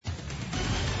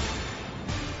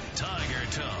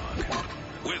Talk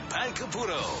with Pat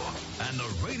Caputo and the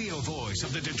radio voice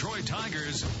of the Detroit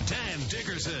Tigers, Dan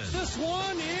Dickerson. This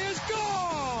one is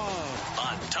gone!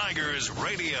 On Tigers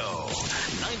Radio,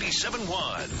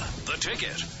 97.1, The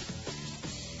Ticket.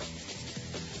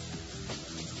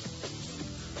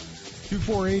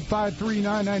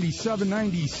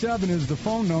 248-539-9797 is the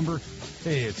phone number.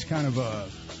 Hey, it's kind of I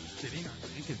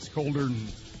think it's colder than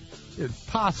it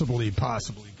possibly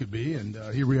could be. And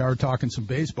here we are talking some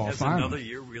baseball. Has finally. Another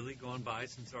year really gone by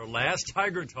since our last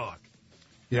Tiger Talk.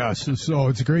 Yes, so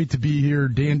it's great to be here.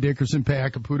 Dan Dickerson,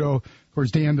 Pat Caputo. Of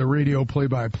course, Dan, the radio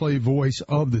play-by-play voice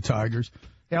of the Tigers.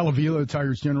 Al Avila, the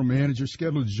Tigers general manager,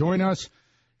 scheduled to join us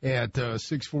at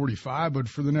 6:45. But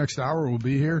for the next hour, we'll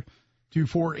be here.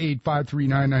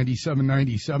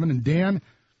 248-539-9797. And Dan,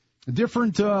 a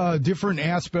different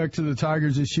aspect to the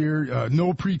Tigers this year.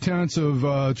 No pretense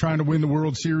of trying to win the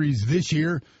World Series this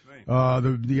year. Right.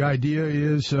 The idea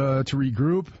is to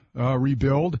regroup,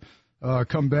 rebuild,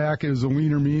 come back as a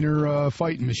leaner, meaner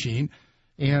fighting machine.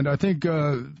 And I think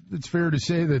it's fair to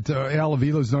say that Al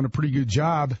Avila's done a pretty good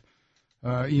job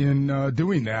in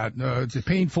doing that. It's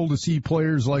painful to see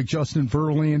players like Justin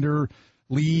Verlander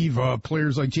leave,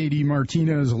 players like J.D.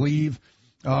 Martinez leave.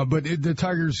 But the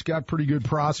Tigers got pretty good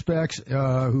prospects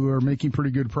who are making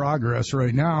pretty good progress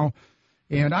right now.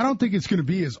 And I don't think it's going to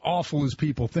be as awful as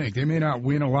people think. They may not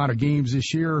win a lot of games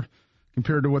this year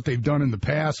compared to what they've done in the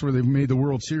past, where they've made the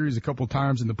World Series a couple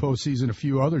times in the postseason, a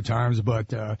few other times.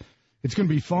 But it's going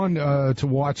to be fun to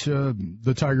watch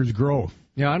the Tigers grow.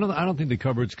 Yeah, I don't think the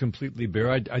cupboard's completely bare.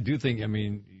 I do think, I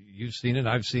mean, you've seen it,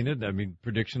 I've seen it. I mean,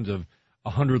 predictions of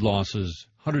 100 losses,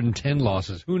 110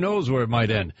 losses. Who knows where it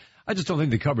might end? I just don't think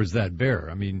the cupboard's that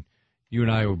bare. I mean, you and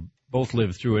I both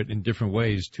lived through it in different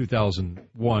ways,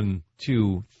 2001,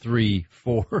 2, 3,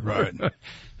 4. Right.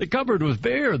 The cupboard was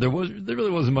bare. There really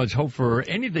wasn't much hope for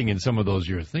anything in some of those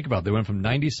years. Think about it. They went from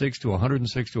 96 to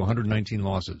 106 to 119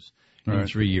 losses in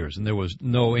 3 years, and there was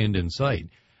no end in sight.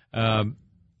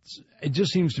 It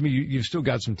just seems to me you've still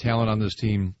got some talent on this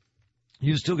team.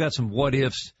 You've still got some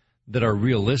what-ifs that are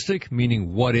realistic,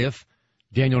 meaning what if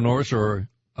Daniel Norris or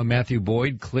a Matthew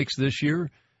Boyd clicks this year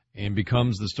and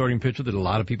becomes the starting pitcher that a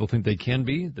lot of people think they can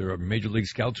be. There are Major League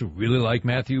scouts who really like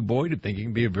Matthew Boyd and think he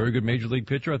can be a very good Major League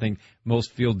pitcher. I think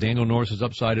most feel Daniel Norris's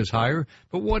upside is higher.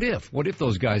 But what if? What if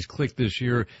those guys click this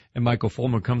year and Michael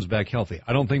Fulmer comes back healthy?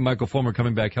 I don't think Michael Fulmer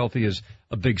coming back healthy is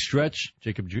a big stretch.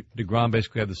 Jacob deGrom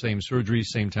basically had the same surgery,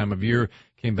 same time of year,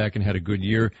 came back and had a good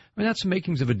year. I mean, that's the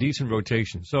makings of a decent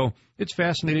rotation. So it's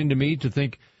fascinating to me to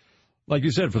think, like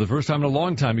you said, for the first time in a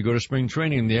long time, you go to spring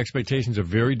training, and the expectations are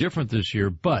very different this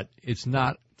year. But it's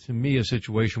not, to me, a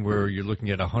situation where you're looking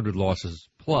at 100 losses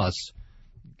plus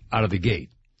out of the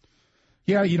gate.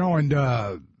 Yeah, and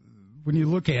when you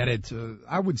look at it,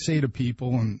 I would say to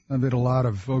people, and I've had a lot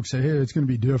of folks say, hey, it's going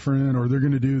to be different, or they're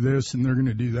going to do this, and they're going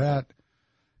to do that.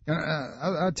 And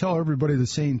I tell everybody the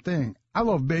same thing. I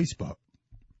love baseball.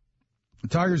 The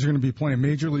Tigers are going to be playing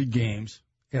Major League games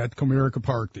at Comerica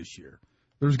Park this year.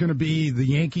 There's going to be the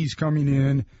Yankees coming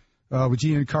in with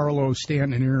Giancarlo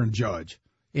Stanton and Aaron Judge,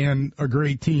 and a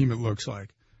great team, it looks like.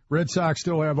 Red Sox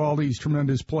still have all these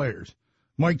tremendous players.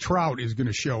 Mike Trout is going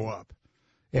to show up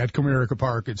at Comerica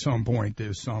Park at some point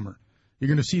this summer. You're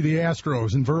going to see the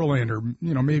Astros and Verlander,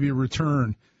 maybe a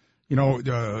return,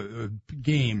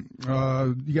 game.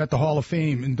 You got the Hall of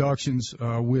Fame inductions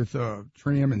with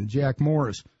Tram and Jack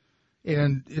Morris.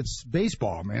 And it's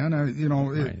baseball, man.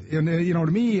 Right.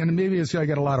 To me, and maybe I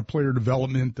got a lot of player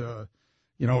development,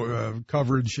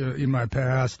 coverage in my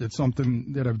past. It's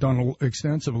something that I've done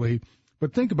extensively.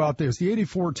 But think about this. The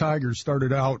 84 Tigers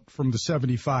started out from the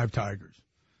 75 Tigers,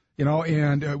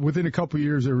 and within a couple of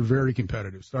years, they were very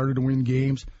competitive. Started to win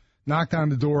games, knocked on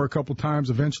the door a couple times,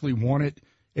 eventually won it.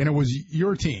 And it was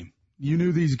your team. You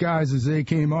knew these guys as they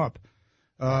came up.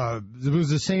 It was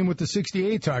the same with the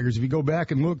 68 Tigers. If you go back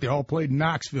and look, they all played in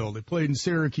Knoxville. They played in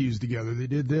Syracuse together. They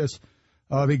did this.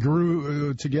 They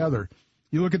grew together.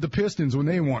 You look at the Pistons when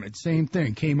they won it. Same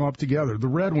thing. Came up together. The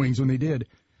Red Wings when they did.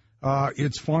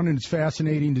 It's fun and it's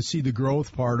fascinating to see the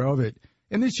growth part of it.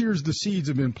 And this year's the seeds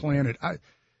have been planted.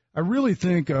 I really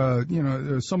think,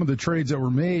 some of the trades that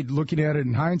were made, looking at it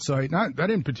in hindsight, I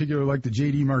didn't particularly like the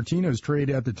J.D. Martinez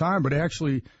trade at the time, but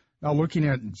actually now looking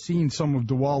at and seeing some of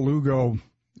Dewal Lugo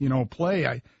play,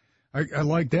 I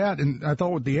like that. And I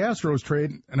thought with the Astros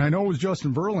trade, and I know it was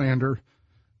Justin Verlander,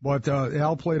 but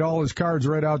Al played all his cards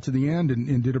right out to the end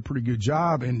and did a pretty good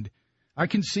job. And I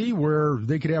can see where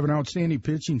they could have an outstanding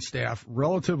pitching staff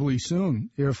relatively soon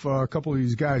if a couple of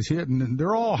these guys hit. And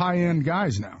they're all high-end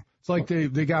guys now. It's like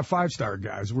they got 5-star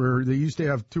guys where they used to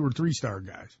have 2 or 3-star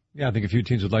guys. Yeah, I think a few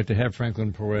teams would like to have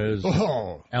Franklin Perez,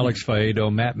 Alex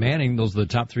Faedo, Matt Manning. Those are the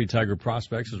top 3 Tiger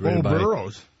prospects. As rated by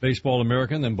Burrows. Baseball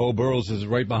American, then Bo Burrows is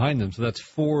right behind them. So that's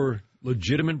 4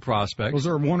 legitimate prospects. Those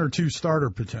are 1 or 2 starter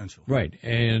potential. Right,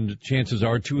 and chances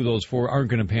are 2 of those 4 aren't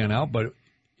going to pan out, but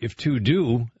if 2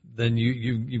 do, then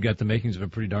you've got the makings of a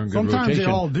pretty darn good Sometimes rotation.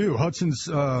 They all do. Hudson's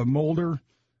Mulder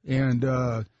and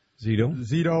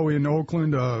Zito in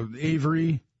Oakland,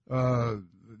 Avery,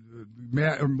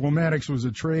 Maddox was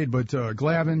a trade, but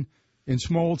Glavine and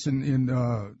Smoltz in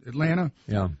Atlanta.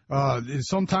 Yeah.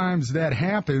 Sometimes that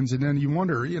happens, and then you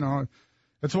wonder,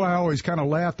 that's why I always kind of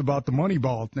laughed about the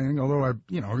Moneyball thing, although I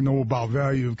know about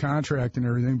value of contract and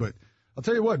everything. But I'll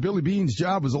tell you what, Billy Beane's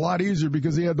job was a lot easier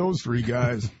because he had those 3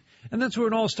 guys. And that's where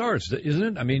it all starts, isn't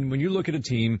it? I mean, when you look at a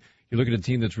team,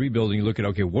 that's rebuilding, you look at,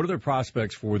 okay, what are their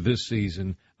prospects for this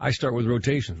season? I start with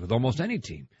rotations with almost any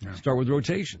team. Yeah. Start with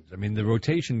rotations. I mean, the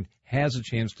rotation has a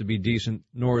chance to be decent.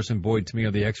 Norris and Boyd, to me,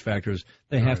 are the X factors.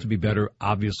 They have to be better,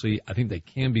 obviously. I think they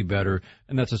can be better,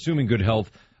 and that's assuming good health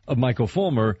of Michael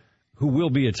Fulmer, who will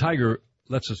be a Tiger,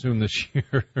 let's assume, this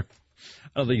year. I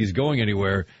don't think he's going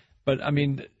anywhere. But, I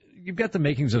mean, you've got the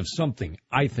makings of something,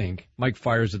 I think. Mike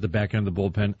Fiers at the back end of the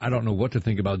bullpen. I don't know what to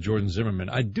think about Jordan Zimmerman.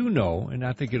 I do know, and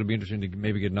I think it'll be interesting to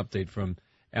maybe get an update from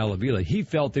Al Avila. He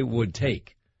felt it would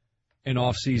take an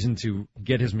off-season to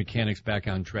get his mechanics back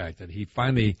on track, that he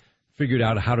finally figured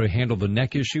out how to handle the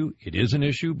neck issue. It is an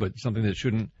issue, but something that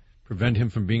shouldn't prevent him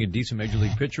from being a decent Major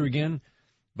League pitcher again.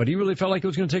 But he really felt like it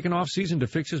was going to take an off-season to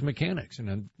fix his mechanics.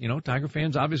 And, Tiger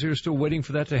fans obviously are still waiting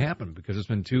for that to happen because it's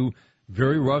been 2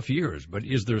 very rough years. But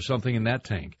is there something in that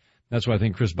tank? That's why I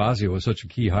think Chris Bosio was such a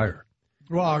key hire.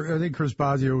 Well, I think Chris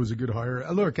Bosio was a good hire.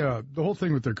 Look, the whole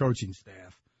thing with their coaching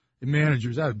staff and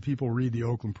managers, people read the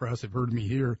Oakland Press, have heard me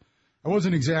here. I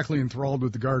wasn't exactly enthralled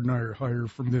with the Gardenhire hire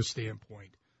from this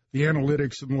standpoint. The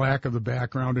analytics and lack of the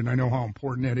background, and I know how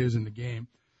important that is in the game.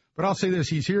 But I'll say this,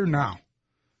 he's here now.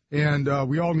 And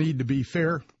we all need to be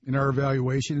fair in our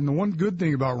evaluation. And the one good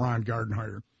thing about Ron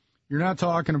Gardenhire, you're not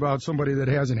talking about somebody that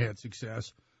hasn't had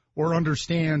success or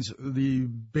understands the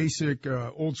basic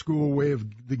old-school way of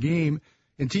the game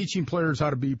and teaching players how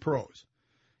to be pros.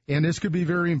 And this could be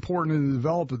very important in the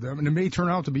development of them, and it may turn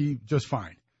out to be just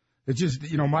fine. It's just,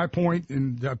 my point,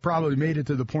 and I probably made it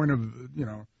to the point of,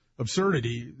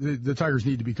 absurdity. The Tigers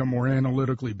need to become more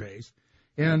analytically based,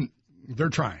 and they're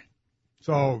trying.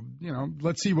 So,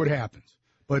 let's see what happens.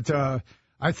 But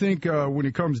I think when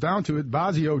it comes down to it,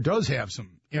 Bosio does have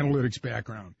some analytics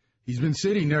background. He's been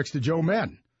sitting next to Joe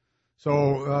Madden,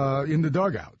 so in the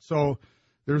dugout. So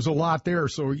there's a lot there,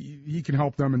 so he can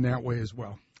help them in that way as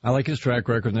well. I like his track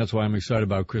record, and that's why I'm excited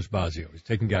about Chris Bosio. He's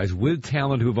taken guys with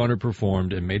talent who've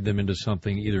underperformed and made them into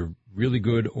something either really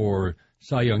good or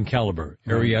Cy Young caliber.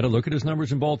 Arrieta, look at his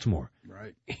numbers in Baltimore.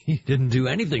 Right. He didn't do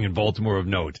anything in Baltimore of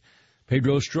note.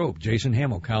 Pedro Strop, Jason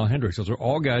Hamill, Kyle Hendricks, those are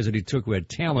all guys that he took who had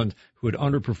talent, who had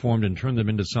underperformed and turned them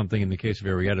into something, in the case of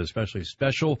Arrieta, especially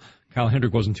special. Kyle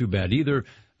Hendricks wasn't too bad either.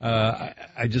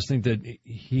 I just think that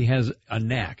he has a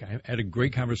knack. I had a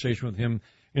great conversation with him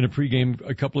in a pregame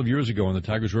a couple of years ago when the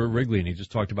Tigers were at Wrigley, and he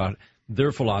just talked about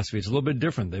their philosophy. It's a little bit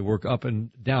different. They work up and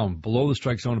down, below the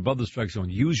strike zone, above the strike zone.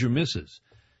 Use your misses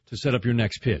to set up your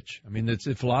next pitch. I mean, it's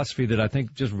a philosophy that I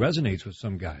think just resonates with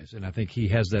some guys, and I think he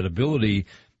has that ability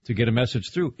to get a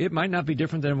message through. It might not be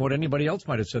different than what anybody else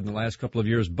might have said in the last couple of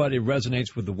years, but it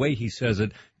resonates with the way he says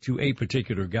it to a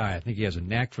particular guy. I think he has a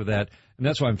knack for that, and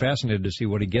that's why I'm fascinated to see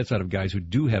what he gets out of guys who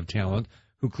do have talent,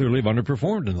 who clearly have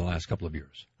underperformed in the last couple of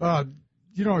years.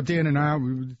 Dan and I,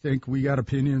 we think we got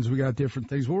opinions, we got different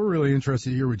things. We're really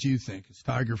interested to hear what you think as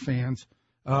Tiger fans.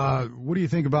 What do you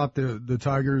think about the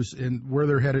Tigers and where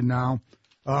they're headed now?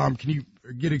 Can you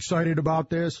get excited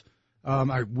about this?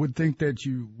 I would think that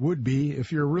you would be.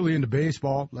 If you're really into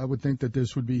baseball, I would think that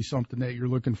this would be something that you're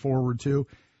looking forward to.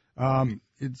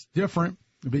 It's different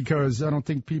because I don't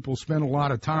think people spend a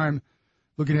lot of time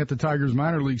looking at the Tigers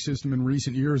minor league system in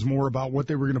recent years, more about what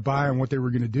they were going to buy and what they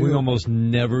were going to do. We almost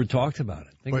never talked about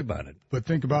it. Think about it. But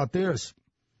think about this.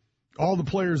 All the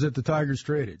players that the Tigers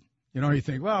traded, you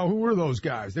think, well, who were those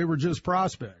guys? They were just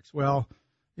prospects. Well,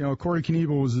 Corey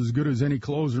Knebel was as good as any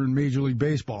closer in Major League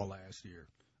Baseball last year.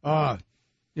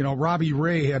 Robbie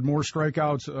Ray had more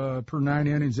strikeouts per 9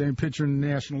 innings than any pitcher in the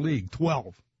National League,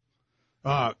 12.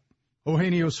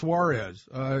 Eugenio Suarez,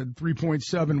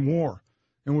 3.7 WAR,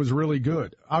 and was really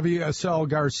good. Avisail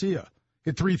Garcia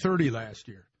hit 330 last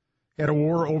year, had a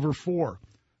WAR over 4.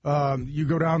 You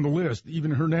go down the list.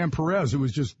 Even Hernan Perez, who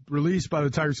was just released by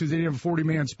the Tigers because they didn't have a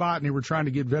 40-man spot and they were trying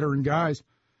to get veteran guys,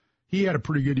 he had a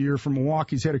pretty good year for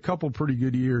Milwaukee. He's had a couple pretty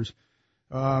good years.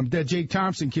 That Jake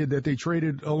Thompson kid that they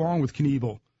traded along with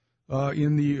Knievel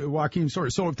in the Joaquin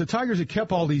story. So if the Tigers had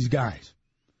kept all these guys,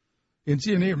 and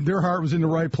their heart was in the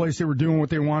right place, they were doing what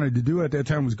they wanted to do at that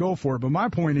time, was go for it. But my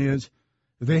point is,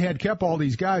 if they had kept all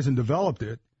these guys and developed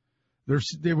it,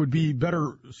 they would be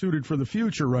better suited for the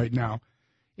future right now.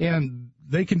 And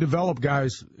they can develop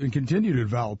guys and continue to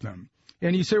develop them.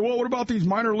 And you say, well, what about these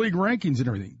minor league rankings and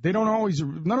everything?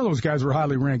 None of those guys were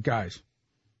highly ranked guys.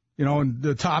 And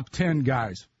the top 10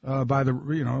 guys by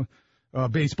the,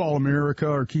 Baseball America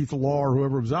or Keith Law or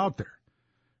whoever was out there.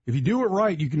 If you do it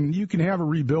right, you can have a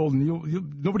rebuild,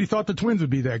 and nobody thought the Twins would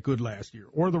be that good last year,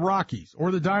 or the Rockies,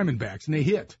 or the Diamondbacks, and they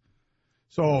hit.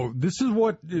 So this is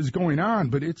what is going on,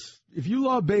 but if you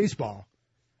love baseball,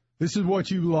 this is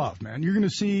what you love, man. You're going to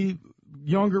see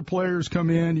younger players come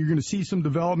in. You're going to see some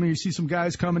development. You see some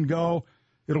guys come and go.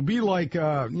 It'll be like,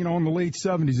 in the late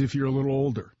 70s if you're a little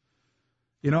older.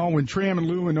 When Tram and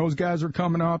Lou and those guys are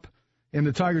coming up, and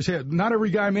the Tigers had, not every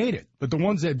guy made it, but the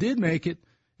ones that did make it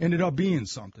ended up being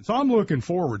something. So I'm looking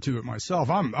forward to it myself.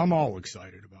 I'm all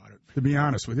excited about it, to be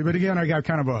honest with you. But again, I got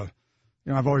kind of a,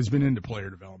 I've always been into player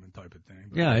development type of thing.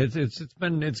 But. Yeah,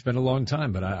 it's been a long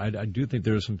time, but I do think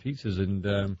there are some pieces. And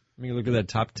look at that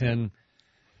top 10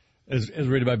 as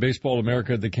rated by Baseball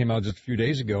America that came out just a few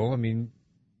days ago. A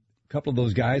couple of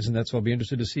those guys, and that's what I'll be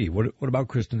interested to see. What about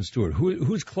Kristen Stewart?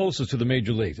 Who's closest to the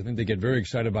major leagues? I think they get very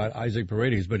excited about Isaac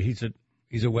Paredes, but he's at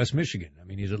West Michigan.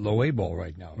 He's at low A ball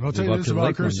right now. I'll tell you this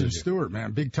about Kristen Stewart,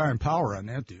 man. Big time power on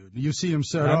that dude. You see him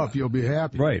set up, you'll be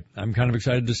happy. Right. I'm kind of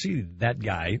excited to see that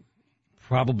guy.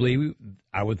 Probably,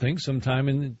 I would think, sometime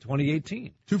in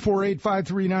 2018.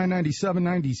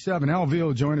 248-539-9797. Al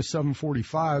Avila join us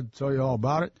 7:45. Tell you all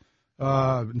about it.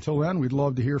 Until then, we'd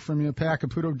love to hear from you. Pat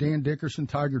Caputo, Dan Dickerson,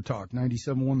 Tiger Talk,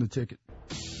 97.1 The Ticket.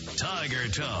 Tiger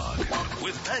Talk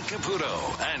with Pat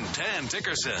Caputo and Dan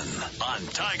Dickerson on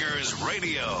Tigers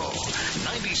Radio,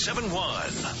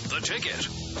 97.1 The Ticket.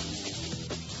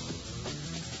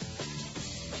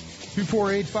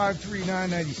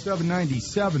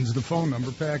 248-539-9797 is the phone number.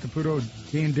 Pat Caputo,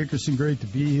 Dan Dickerson, great to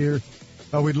be here.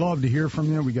 We'd love to hear from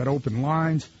you. We got open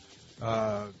lines.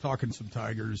 Talking some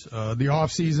Tigers. The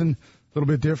off season, a little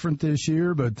bit different this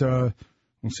year, but we'll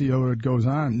see how it goes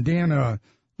on. Dan,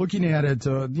 looking at it,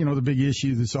 the big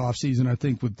issue this off season, I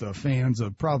think, with the fans,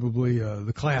 probably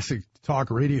the classic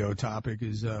talk radio topic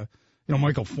is,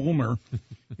 Michael Fulmer,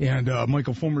 and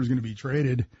Michael Fulmer is going to be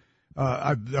traded.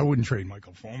 I wouldn't trade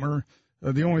Michael Fulmer.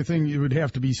 The only thing, it would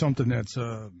have to be something that's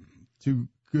too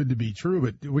good to be true,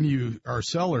 but when you are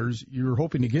sellers, you're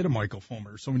hoping to get a Michael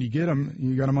Fulmer. So when you get him,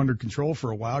 you got him under control for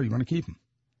a while, you want to keep him.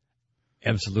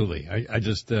 Absolutely. I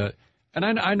just, and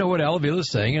I know what Al Avila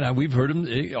is saying, and we've heard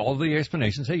him, all the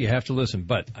explanations. Hey, you have to listen.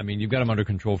 But, you've got him under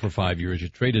control for 5 years. You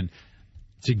traded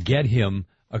to get him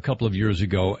a couple of years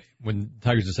ago when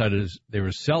Tigers decided they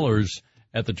were sellers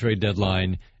at the trade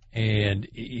deadline, and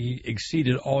he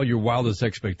exceeded all your wildest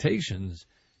expectations.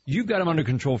 You've got him under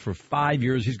control for 5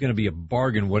 years. He's going to be a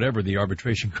bargain, whatever the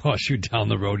arbitration costs you down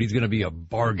the road. He's going to be a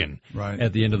bargain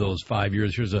at the end of those 5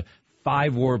 years. Here's a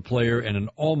 5-WAR player and an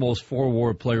almost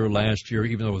 4-WAR player last year,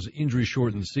 even though it was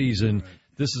injury-shortened season. Right.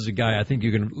 This is a guy I think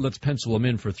let's pencil him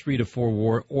in for 3 to 4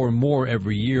 WAR or more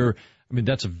every year.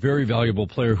 That's a very valuable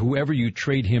player. Whoever you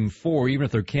trade him for, even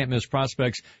if they're can't-miss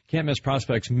prospects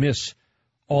miss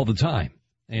all the time.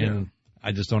 And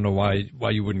I just don't know why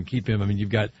you wouldn't keep him. You've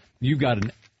got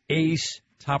an ace,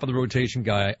 top of the rotation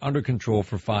guy under control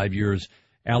for 5 years.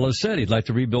 Al has said he'd like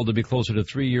to rebuild to be closer to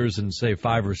 3 years than say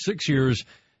 5 or 6 years.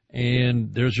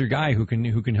 And there's your guy who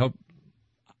can help,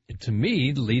 to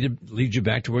me, lead you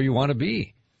back to where you want to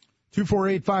be.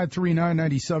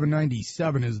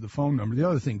 248-539-9797 is the phone number. The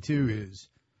other thing too is,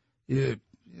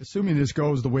 assuming this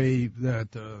goes the way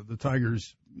that the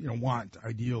Tigers want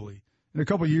ideally, in a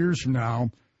couple of years from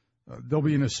now, they'll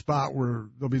be in a spot where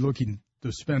they'll be looking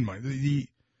to spend money. The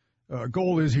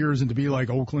goal isn't to be like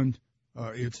Oakland.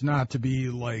 It's not to be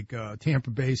like Tampa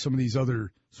Bay, some of these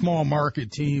other small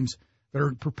market teams that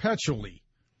are perpetually,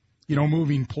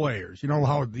 moving players. You know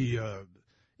how the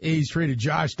A's traded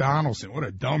Josh Donaldson. What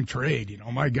a dumb trade,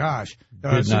 my gosh.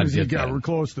 As soon as we're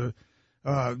close to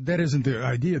that isn't the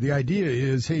idea. The idea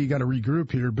is, hey, you got to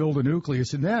regroup here, build a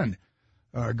nucleus, and then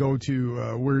go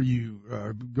to where you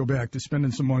go back to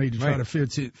spending some money to try to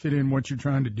fit in what you're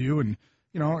trying to do. And,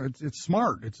 it's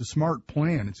smart. It's a smart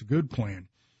plan. It's a good plan.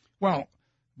 Well,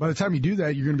 by the time you do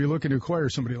that, you're going to be looking to acquire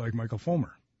somebody like Michael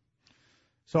Fulmer.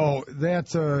 So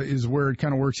that is where it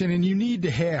kind of works in. And you need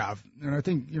to have, and I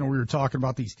think, we were talking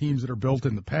about these teams that are built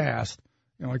in the past,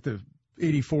 like the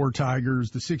 84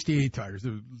 Tigers, the 68 Tigers,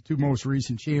 the two most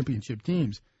recent championship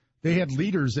teams. they had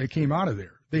leaders that came out of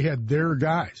there. They had their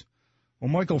guys. Well,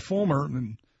 Michael Fulmer,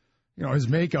 and his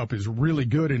makeup is really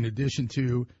good in addition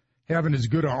to having as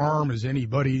good an arm as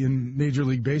anybody in Major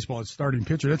League Baseball as starting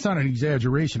pitcher. That's not an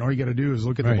exaggeration. All you got to do is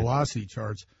look at the velocity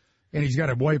charts. And he's got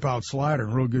a wipeout slider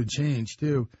and real good change,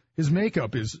 too. His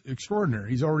makeup is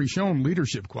extraordinary. He's already shown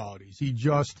leadership qualities. He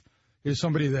just is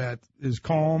somebody that is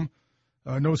calm,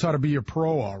 knows how to be a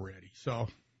pro already. So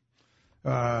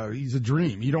he's a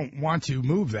dream. You don't want to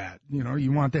move that.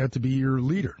 You want that to be your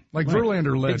leader. Like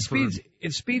Verlander led.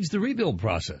 It speeds the rebuild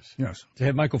process. Yes. To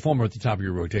have Michael Fulmer at the top of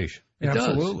your rotation. It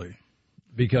Absolutely. Does.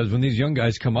 Because when these young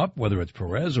guys come up, whether it's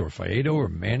Perez or Faedo or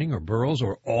Manning or Burrows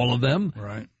or all of them,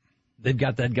 right. They've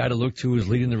got that guy to look to who's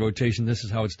leading the rotation. This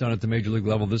is how it's done at the major league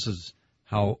level. This is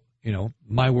how,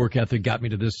 my work ethic got me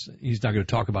to this. He's not going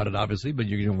to talk about it, obviously, but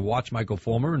you're going to watch Michael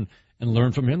Fulmer and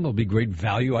learn from him. There'll be great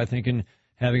value, I think, in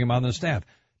having him on the staff.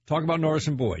 Talk about Norris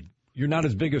and Boyd. You're not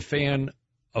as big a fan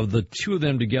of the two of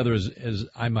them together as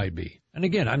I might be. And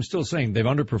again, I'm still saying they've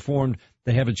underperformed.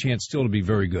 They have a chance still to be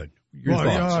very good. Your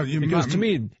thoughts? Because to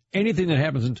me, anything that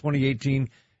happens in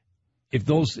 2018, if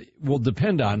those will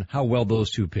depend on how well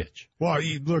those two pitch. Well,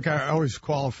 look, I always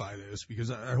qualify this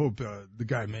because I hope the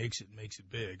guy makes it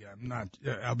big.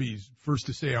 I'll be first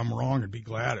to say I'm wrong and be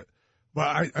glad it.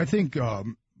 But I think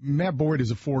Matt Boyd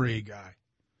is a 4A guy.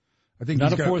 I think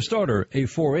not a 4-starter, a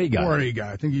 4A guy. 4A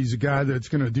guy. I think he's a guy that's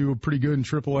going to do pretty good in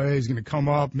AAA. He's going to come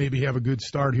up, maybe have a good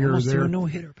start here Almost or there. No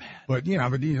hitter, Pat. But he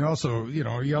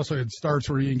also had starts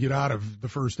where he didn't get out of the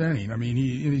first inning. I mean,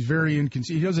 he's very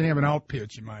inconsistent. He doesn't have an out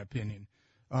pitch, in my opinion.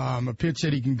 A pitch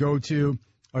that he can go to.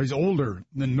 He's older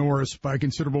than Norris by a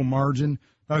considerable margin.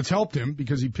 It's helped him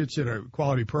because he pitched at a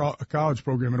quality college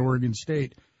program at Oregon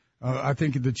State. I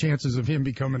think the chances of him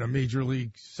becoming a major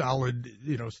league solid,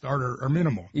 starter are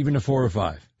minimal. Even a 4 or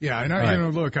 5. Yeah,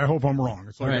 and look, I hope I'm wrong.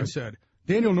 It's like I said.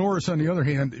 Daniel Norris, on the other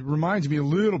hand, it reminds me a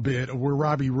little bit of where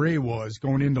Robbie Ray was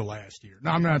going into last year.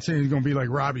 Now, I'm not saying he's going to be like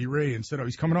Robbie Ray. Instead of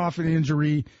he's coming off an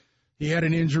injury. He had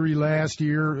an injury last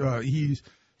year. He's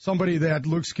somebody that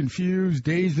looks confused,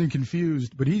 dazed and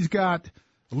confused, but he's got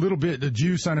a little bit of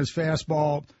juice on his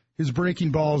fastball. His breaking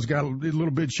ball's got a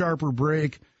little bit sharper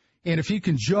break. And if he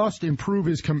can just improve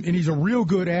and he's a real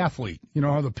good athlete,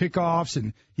 the pickoffs,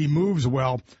 and he moves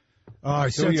well.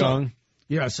 Still young.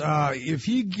 Yes. If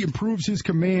he improves his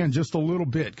command just a little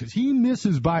bit, because he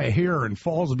misses by a hair and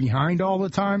falls behind all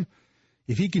the time.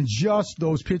 If he can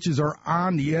those pitches are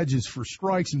on the edges for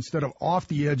strikes instead of off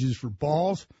the edges for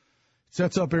balls,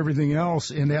 sets up everything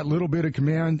else. And that little bit of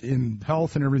command and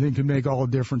health and everything can make all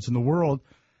the difference in the world.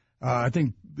 I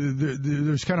think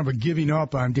there's kind of a giving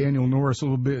up on Daniel Norris a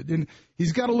little bit. And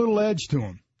he's got a little edge to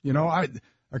him. I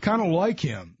kind of like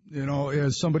him,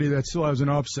 as somebody that still has an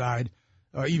upside,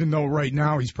 even though right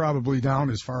now he's probably down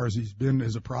as far as he's been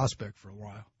as a prospect for a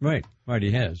while. Right,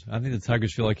 he has. I think the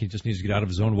Tigers feel like he just needs to get out of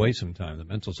his own way sometime, the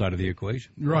mental side of the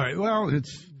equation. Right. Well,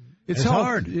 it's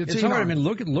hard. It's hard. I mean,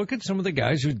 look at some of the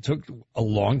guys who took a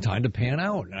long time to pan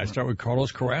out. And I start with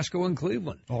Carlos Carrasco in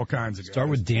Cleveland. All kinds of guys. Start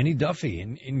with Danny Duffy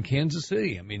in Kansas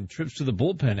City. I mean, trips to the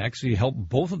bullpen actually helped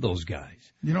both of those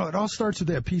guys. It all starts with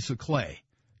that piece of clay.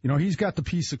 He's got the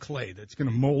piece of clay that's going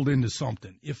to mold into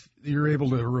something. If you're able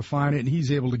to refine it and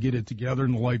he's able to get it together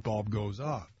and the light bulb goes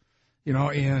off.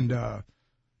 I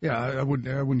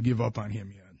wouldn't give up on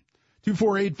him yet.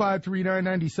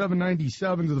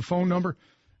 248-539-9797 to the phone number.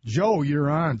 Joe, you're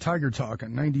on Tiger Talk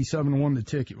on 97.1 The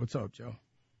Ticket. What's up, Joe?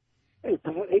 Hey,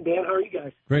 Dan, how are you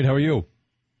guys? Great, how are you?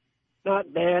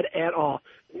 Not bad at all.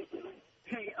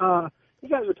 Hey, you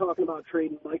guys were talking about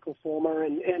trading Michael Fulmer,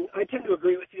 and I tend to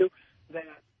agree with you that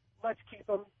let's keep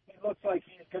him. He looks like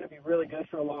he's going to be really good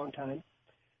for a long time.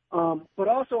 But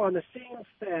also on the same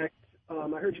fact, I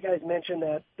heard you guys mention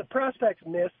that the prospects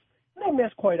miss. They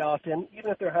miss quite often, even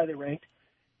if they're highly ranked.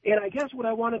 And I guess what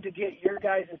I wanted to get your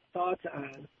guys' thoughts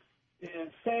on is,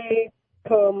 say,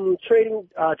 come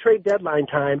trade deadline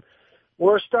time,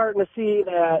 we're starting to see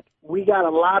that we got a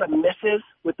lot of misses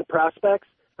with the prospects.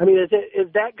 I mean, is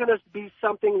that going to be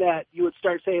something that you would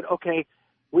start saying, okay,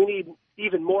 we need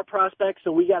even more prospects,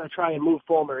 so we got to try and move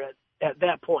Fulmer at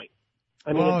that point?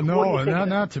 I mean, no,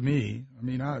 not to me. I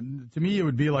mean, to me it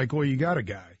would be like, well, you got a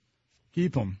guy.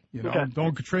 Keep him. Okay.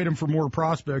 Don't trade him for more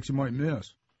prospects you might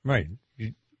miss. Right.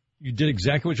 You did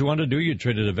exactly what you wanted to do. You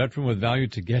traded a veteran with value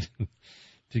to get.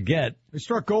 They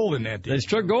struck gold in that deal. They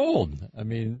struck gold. I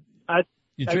mean,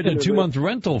 you traded a 2-month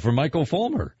rental for Michael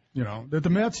Fulmer. That the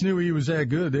Mets knew he was that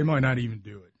good, they might not even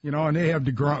do it. And they have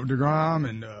DeGrom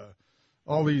and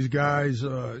all these guys,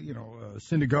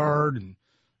 Syndergaard and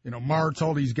Martz,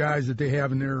 all these guys that they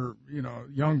have in their,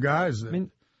 young guys that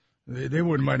they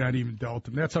might not even dealt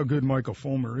him. That's how good Michael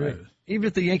Fulmer is. Even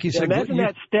if the Yankees said, imagine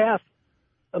that staff.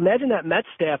 Imagine that Mets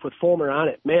staff with Fulmer on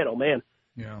it. Man, oh, man.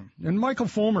 Yeah. And Michael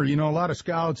Fulmer, a lot of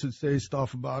scouts would say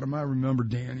stuff about him. I remember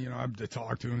Dan, I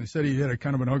talked to him. He said he had a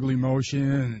kind of an ugly motion.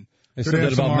 And they said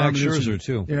that about Max Scherzer,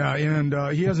 too. Yeah, and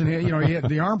he hasn't had, he had,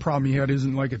 the arm problem he had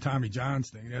isn't like a Tommy John's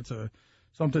thing. That's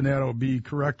something that'll be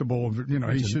correctable.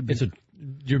 He should be.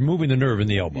 You're moving the nerve in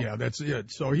the elbow. Yeah, that's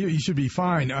it. So he should be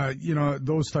fine.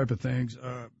 Those type of things.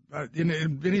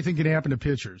 Anything can happen to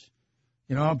pitchers.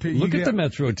 Look at the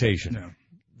Mets rotation. Yeah.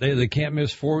 They can't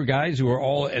miss 4 guys who are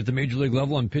all at the major league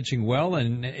level and pitching well,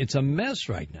 and it's a mess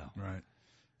right now. Right.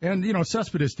 And,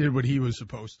 Cespedes did what he was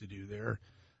supposed to do there.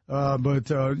 But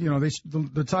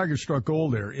the Tigers struck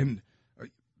gold there. And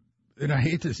I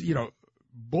hate this,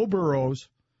 Bo Burrows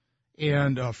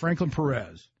and Franklin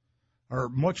Perez are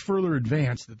much further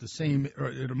advanced at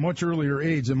a much earlier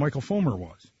age than Michael Fulmer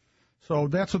was. So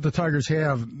that's what the Tigers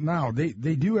have now.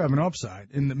 They do have an upside,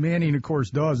 and the Manning, of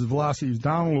course, does. The velocity was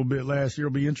down a little bit last year.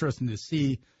 It'll be interesting to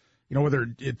see, whether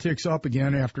it ticks up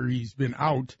again after he's been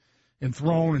out and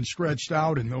thrown and stretched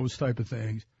out and those type of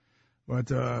things.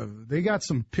 But they got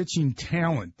some pitching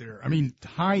talent there. I mean,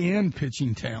 high-end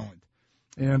pitching talent,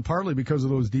 and partly because of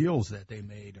those deals that they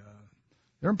made.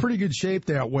 They're in pretty good shape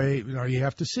that way. You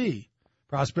have to see.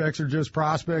 Prospects are just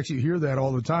prospects. You hear that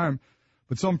all the time.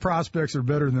 But some prospects are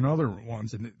better than other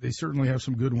ones, and they certainly have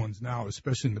some good ones now,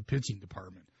 especially in the pitching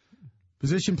department.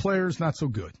 Position players, not so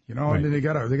good. Right. I mean, they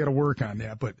gotta work on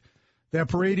that. But that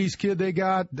Paredes kid they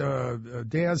got,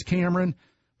 Daz Cameron,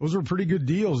 those were pretty good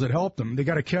deals that helped them. They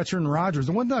got a catcher in Rogers.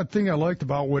 And one thing I liked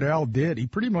about what Al did, he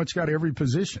pretty much got every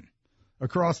position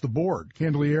across the board.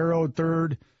 Candeliero at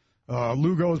third,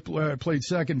 Lugo played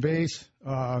second base,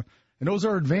 and those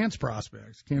are advanced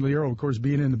prospects. Candeliero, of course,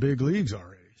 being in the big leagues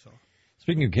already.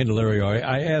 Speaking of Candelario,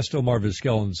 I asked Omar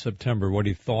Vizquel in September what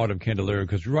he thought of Candelario,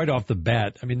 because right off the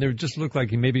bat, I mean, there just looked like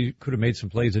he maybe could have made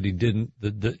some plays that he didn't.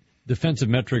 The defensive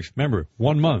metrics, remember,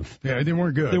 1 month. Yeah, they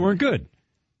weren't good. They weren't good.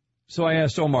 So I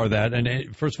asked Omar that,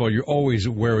 and first of all, you're always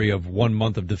wary of 1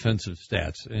 month of defensive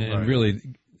stats. And right. Really,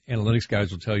 analytics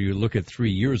guys will tell you look at 3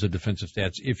 years of defensive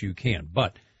stats if you can.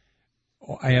 But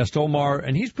I asked Omar,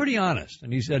 and he's pretty honest,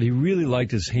 and he said he really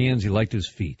liked his hands, he liked his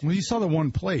feet. Well, you saw the one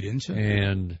play, didn't you?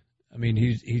 And I mean,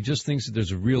 he just thinks that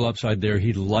there's a real upside there.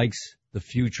 He likes the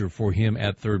future for him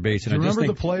at third base. And Do you I just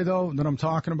remember think the play, though, that I'm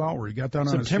talking about where he got down on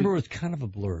his feet? September was kind of a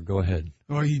blur. Go ahead.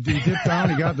 Oh, he dipped down.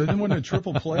 He didn't win a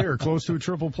triple play or close to a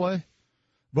triple play.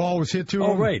 Ball was hit to him.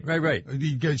 Oh, right.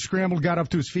 He scrambled, got up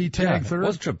to his feet, tagged third. It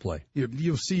was a triple play.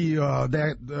 You'll see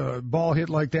that ball hit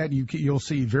like that, and you'll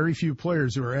see very few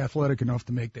players who are athletic enough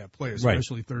to make that play,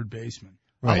 especially third baseman.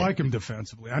 Right. I like him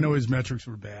defensively. I know his metrics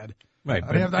were bad. Right,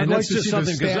 I'd like to see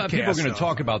something because people are going to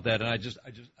talk about that, and I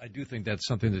do think that's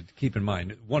something to keep in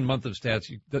mind. 1 month of stats,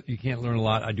 you can't learn a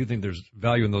lot. I do think there's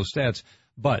value in those stats,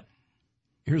 but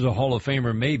here's a Hall of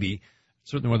Famer, maybe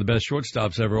certainly one of the best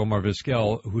shortstops ever, Omar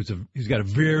Vizquel, he's got a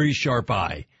very sharp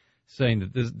eye, saying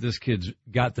that this kid's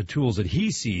got the tools that he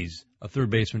sees a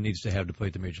third baseman needs to have to play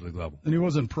at the major league level. And he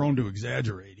wasn't prone to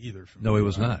exaggerate either. No, he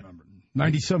was not.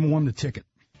 97 won the ticket.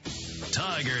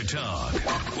 Tiger Talk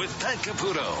with Pat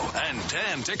Caputo and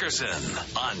Dan Dickerson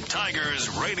on Tigers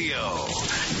Radio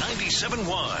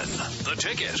 97.1 The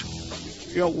Ticket.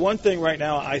 One thing right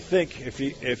now, I think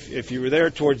if you were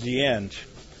there towards the end,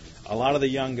 a lot of the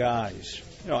young guys,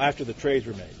 after the trades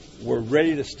were made, were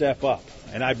ready to step up.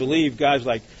 And I believe guys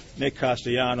like Nick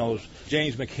Castellanos,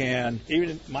 James McCann,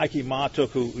 even Mikey Matuk,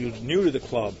 who was new to the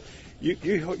club,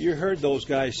 you heard those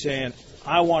guys saying,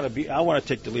 I want to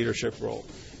take the leadership role.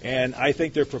 And I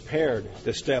think they're prepared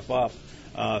to step up,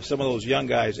 some of those young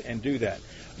guys, and do that.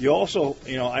 You also,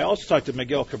 I also talked to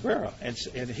Miguel Cabrera, and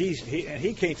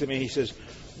he came to me. He says,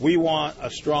 "We want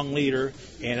a strong leader,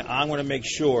 and I'm going to make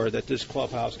sure that this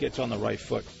clubhouse gets on the right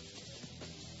foot."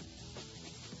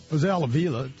 It was Al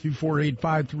Avila,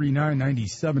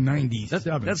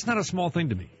 248-539-9797. That's not a small thing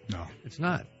to me. No, it's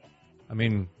not. I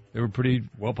mean, there were pretty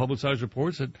well publicized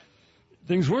reports that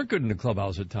things weren't good in the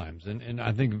clubhouse at times, and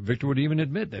I think Victor would even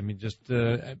admit. I mean,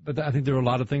 but I think there were a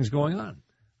lot of things going on.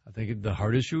 I think the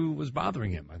heart issue was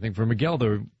bothering him. I think for Miguel,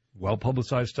 there were well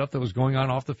publicized stuff that was going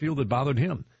on off the field that bothered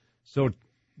him. So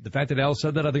the fact that Al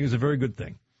said that, I think, is a very good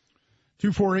thing.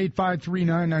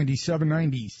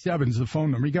 248-539-9797 is the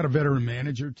phone number. You got a veteran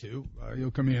manager too.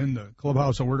 He'll come in. The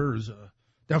clubhouse order is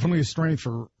definitely a strength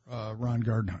for Ron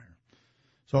Gardenhire.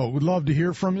 So we'd love to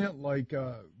hear from you. Like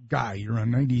Guy, you're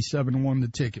on 97.1 The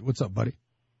Ticket. What's up, buddy?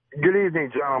 Good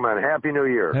evening, gentlemen. Happy New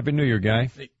Year. Happy New Year, Guy.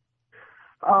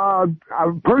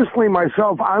 Personally,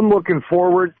 myself, I'm looking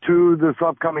forward to this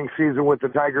upcoming season with the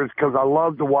Tigers because I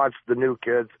love to watch the new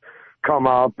kids come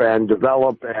up and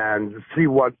develop and see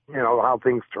what, how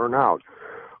things turn out.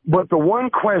 But the one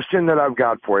question that I've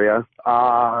got for you,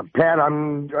 Pat,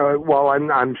 I'm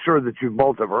sure that you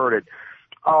both have heard it.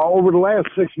 Over the last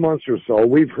 6 months or so,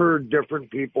 we've heard different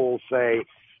people say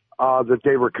that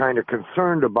they were kind of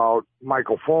concerned about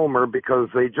Michael Fulmer because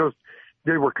they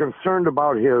were concerned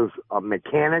about his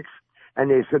mechanics,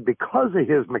 and they said because of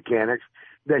his mechanics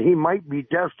that he might be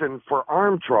destined for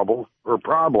arm trouble or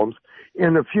problems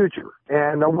in the future.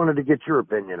 And I wanted to get your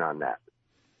opinion on that.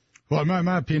 Well,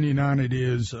 my opinion on it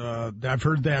is I've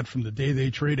heard that from the day they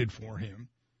traded for him.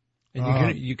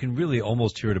 And you can really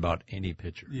almost hear it about any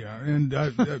pitcher. Yeah, and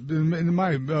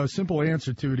my simple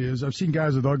answer to it is I've seen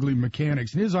guys with ugly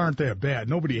mechanics, and his aren't that bad.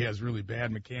 Nobody has really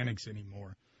bad mechanics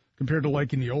anymore compared to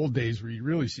like in the old days where you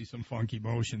really see some funky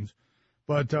motions.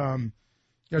 But I've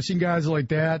seen guys like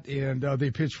that, and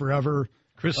they pitch forever.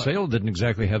 Chris Sale didn't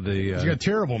exactly have the he's got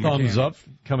terrible thumbs up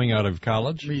coming out of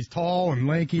college. He's tall and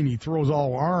lanky, and he throws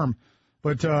all arm.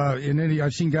 But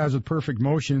I've seen guys with perfect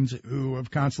motions who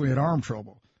have constantly had arm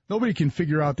trouble. Nobody can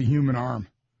figure out the human arm,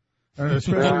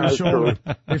 especially the shoulder.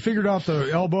 They figured out the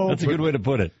elbow. That's a good way to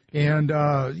put it. And,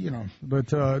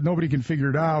 but nobody can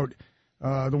figure it out.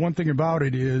 The one thing about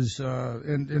it is,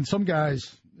 and some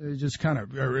guys they just kind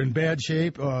of are in bad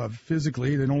shape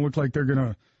physically. They don't look like they're going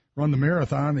to run the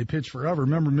marathon. They pitch forever.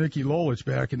 Remember Mickey Lolich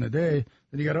back in the day?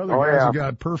 Then you got other guys who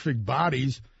got perfect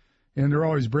bodies, and they're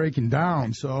always breaking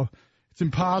down. So it's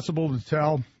impossible to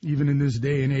tell, even in this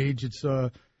day and age. It's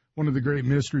one of the great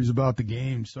mysteries about the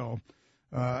game. So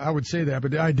I would say that.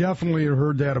 But I definitely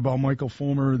heard that about Michael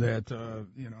Fulmer, that, the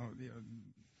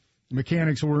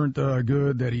mechanics weren't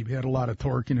good, that he had a lot of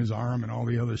torque in his arm and all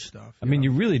the other stuff. I mean,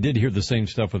 you really did hear the same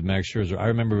stuff with Max Scherzer. I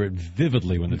remember it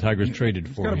vividly when the Tigers traded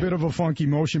for him. He's got a bit of a funky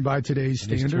motion by today's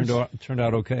standards. Turned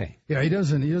out okay. Yeah, he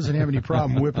doesn't have any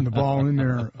problem whipping the ball in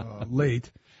there late.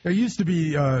 There used to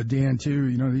be, Dan,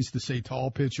 too, they used to say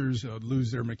tall pitchers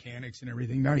lose their mechanics and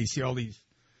everything. Now you see all these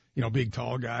big,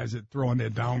 tall guys that throw on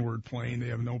that downward plane. They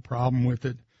have no problem with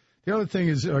it. The other thing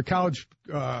is college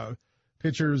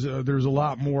pitchers, there's a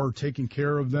lot more taking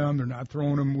care of them. They're not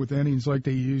throwing them with innings like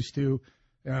they used to.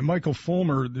 Michael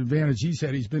Fulmer, the advantage he's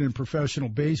had, he's been in professional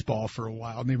baseball for a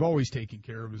while, and they've always taken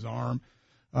care of his arm.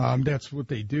 That's what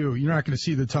they do. You're not going to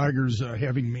see the Tigers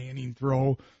having Manning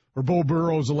throw, or Bo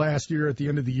Burrows the last year at the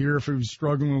end of the year. If he was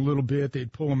struggling a little bit,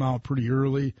 they'd pull him out pretty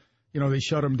early. They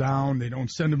shut him down. They don't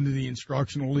send him to the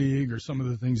instructional league or some of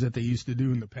the things that they used to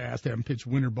do in the past, have him pitch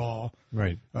winter ball.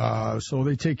 Right. So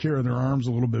they take care of their arms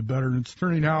a little bit better. And it's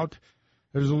turning out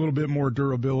there's a little bit more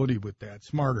durability with that,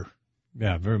 smarter.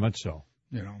 Yeah, very much so.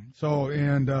 So,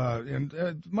 and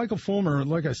Michael Fulmer,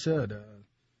 like I said,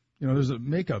 there's a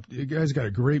makeup. The guy's got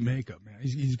a great makeup, man.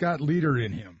 He's got leader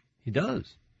in him. He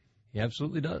does. He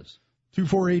absolutely does.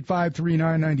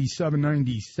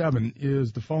 248-539-9797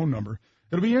 is the phone number.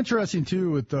 It'll be interesting,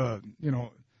 too, with, I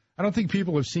don't think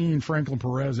people have seen Franklin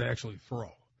Perez actually throw.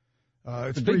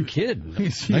 It's a big kid.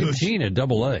 He's 19 at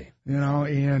AA.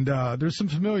 And there's some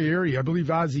familiarity. I believe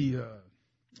Carlos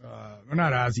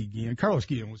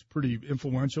Guillen was pretty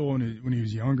influential when he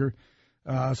was younger.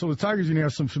 So the Tigers are going to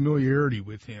have some familiarity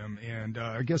with him. And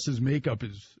I guess his makeup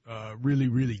is really,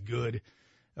 really good.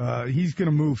 He's going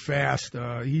to move fast.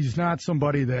 He's not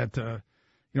somebody that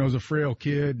is a frail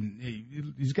kid, and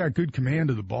he's got good command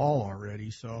of the ball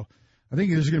already. So I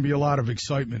think there's going to be a lot of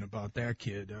excitement about that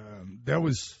kid. I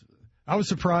was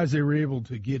surprised they were able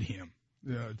to get him,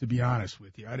 to be honest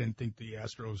with you. I didn't think the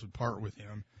Astros would part with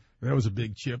him. That was a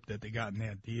big chip that they got in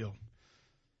that deal.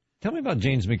 Tell me about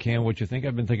James McCann, what you think.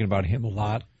 I've been thinking about him a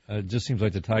lot. It just seems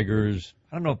like the Tigers,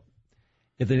 I don't know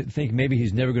if they think maybe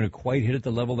he's never going to quite hit at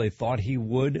the level they thought he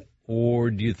would,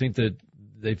 or do you think that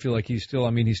they feel like he still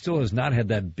has not had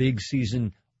that big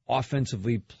season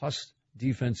offensively plus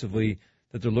defensively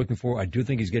that they're looking for. I do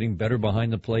think he's getting better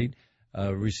behind the plate.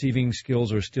 Receiving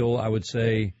skills are still, I would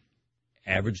say,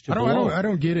 average to below. I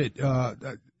don't get it.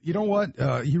 You know what?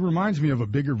 He reminds me of a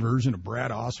bigger version of Brad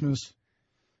Ausmus.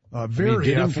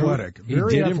 Very athletic. He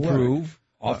did improve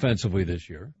offensively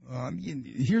this year.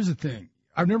 Here's the thing.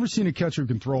 I've never seen a catcher who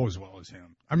can throw as well as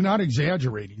him. I'm not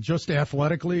exaggerating. Just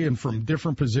athletically and from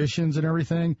different positions and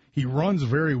everything, he runs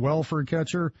very well for a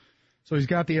catcher. So he's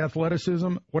got the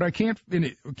athleticism. What I can't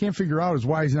figure out is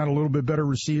why he's not a little bit better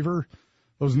receiver.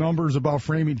 Those numbers about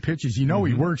framing pitches, he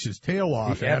works his tail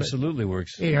off. He absolutely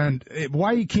works. And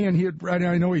why he can't hit, right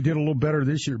now, I know he did a little better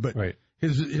this year, but right.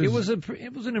 It was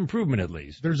an improvement at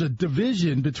least. There's a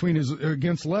division between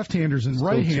against left-handers and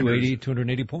right-handers.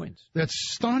 280 points.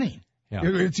 That's stunning. Yeah.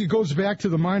 It goes back to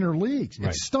the minor leagues. Right.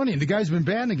 It's stunning. The guy's been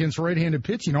batting against right-handed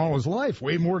pitching all his life,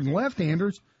 way more than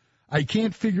left-handers. I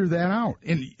can't figure that out.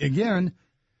 And again,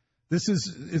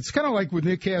 it's kind of like with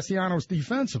Nick Castellanos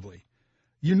defensively.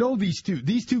 You know, these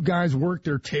two guys work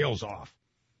their tails off.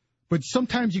 But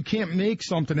sometimes you can't make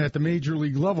something at the major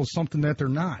league level something that they're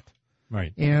not.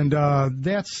 Right. And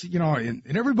that's,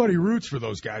 and everybody roots for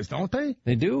those guys, don't they?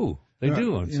 They do. They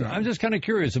do. Yeah. I'm just kind of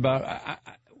curious about,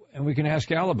 and we can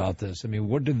ask Al about this. I mean,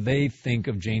 what do they think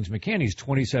of James McCann? He's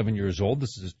 27 years old.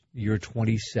 This is year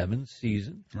 27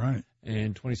 season. Right.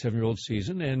 And 27-year-old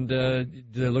season. And do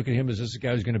they look at him as this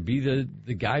guy who's going to be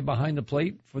the guy behind the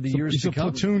plate for the years to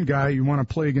come? He's a platoon guy you want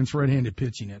to play against right-handed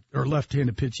pitching or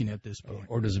left-handed pitching at this point.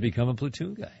 Or does it become a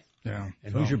platoon guy? Yeah.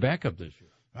 And who's your backup this year?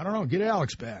 I don't know. Get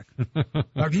Alex back.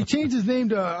 He changed his name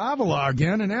to Avila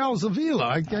again, and Al Avila.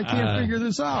 I can't figure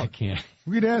this out. I can't.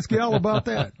 We'd ask Al about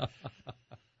that.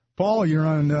 Paul, you're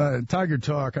on Tiger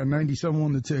Talk on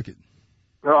 97.1 The Ticket.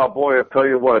 Oh, boy, I tell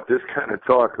you what, this kind of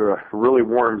talk really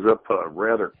warms up a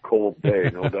rather cold day,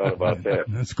 no doubt about that.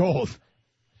 It's cold.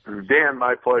 Dan,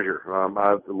 my pleasure.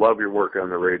 I love your work on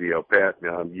the radio. Pat,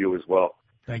 you as well.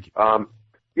 Thank you. I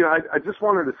just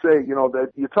wanted to say,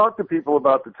 that you talk to people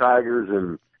about the Tigers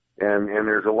and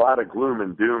there's a lot of gloom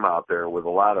and doom out there with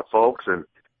a lot of folks. And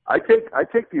I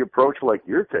take the approach like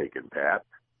you're taking, Pat.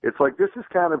 It's like, this is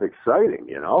kind of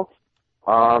exciting,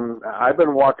 I've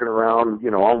been walking around,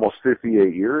 almost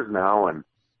 58 years now. And,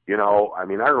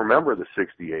 I remember the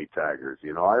 68 Tigers,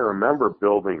 I remember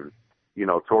building,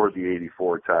 toward the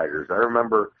 84 Tigers. I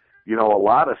remember, a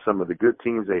lot of some of the good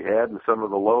teams they had and some of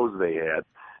the lows they had.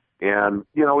 And,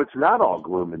 it's not all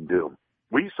gloom and doom.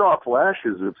 We saw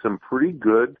flashes of some pretty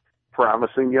good,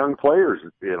 promising young players,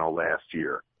 last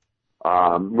year.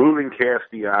 Moving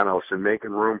Castellanos and making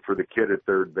room for the kid at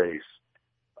third base.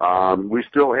 We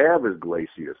still have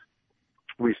Iglesias.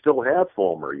 We still have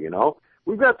Fulmer,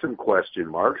 We've got some question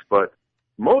marks, but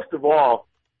most of all,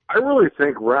 I really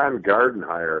think Ron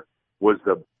Gardenhire was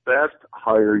the best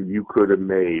hire you could have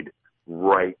made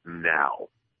right now.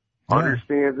 Yeah.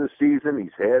 Understands the season.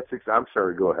 He's had six. I'm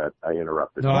sorry. Go ahead. I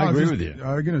interrupted. No, I agree with you.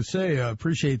 I was going to say,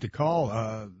 appreciate the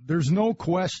call. There's no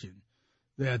question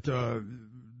that the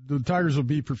Tigers will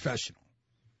be professional.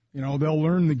 They'll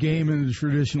learn the game in the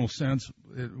traditional sense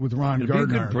with Ron Gardner. It'll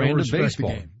be a good brand of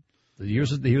baseball. The years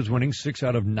that he was winning 6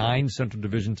 out of 9 Central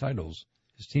Division titles,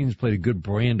 his teams played a good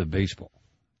brand of baseball.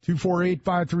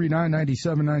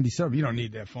 248-539-9797. You don't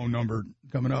need that phone number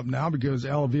coming up now because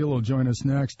Al Avila will join us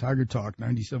next. Tiger Talk,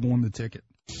 97.1 The Ticket.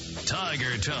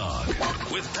 Tiger Talk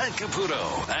with Pat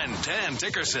Caputo and Dan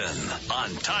Dickerson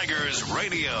on Tigers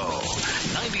Radio,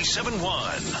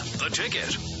 97.1 The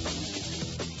Ticket.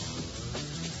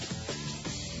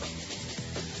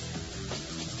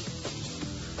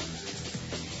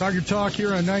 Tiger Talk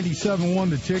here on 97.1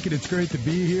 The Ticket. It's great to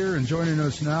be here, and joining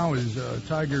us now is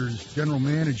Tigers General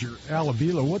Manager Al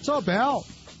Avila. What's up, Al?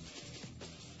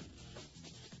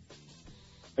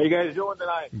 How you guys doing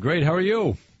tonight? Great. How are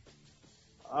you?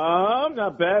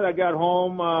 Not bad. I got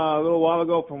home a little while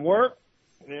ago from work,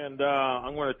 and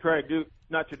I'm going to try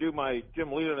not to do my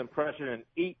Jim Leland impression and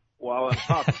eat while I'm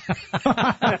talking.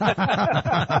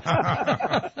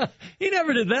 He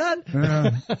never did that.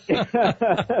 Yeah.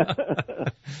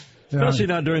 Especially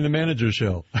not during the manager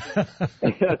show.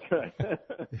 That's right.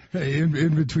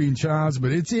 in between shots,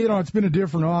 but it's been a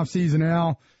different off season,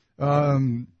 Al.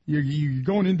 You're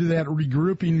going into that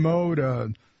regrouping mode,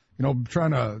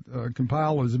 trying to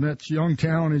compile as much young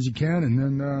talent as you can, and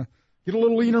then get a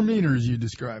little leaner, meaner, as you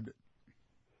described it.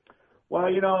 Well,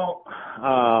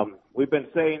 we've been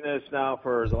saying this now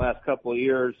for the last couple of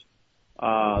years,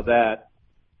 that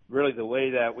really the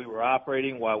way that we were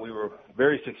operating while we were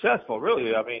very successful,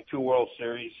 really, 2 World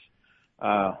Series,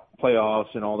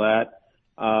 playoffs and all that,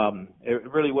 it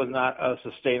really was not a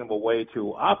sustainable way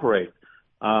to operate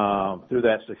through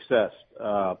that success.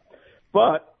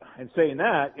 But in saying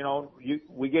that,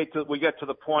 we get to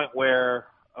the point where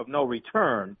of no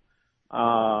return,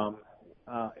 and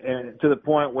to the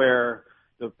point where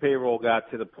the payroll got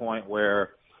to the point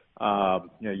where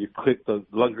you click the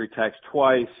luxury tax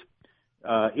twice.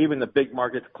 Even the big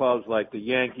market clubs like the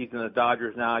Yankees and the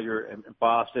Dodgers now, you're in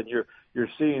Boston, you're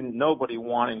seeing nobody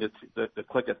wanting to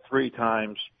click it 3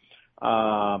 times.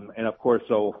 And of course,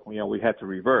 so, we had to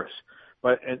reverse.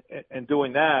 But in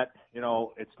doing that,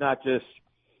 it's not just,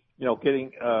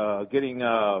 making a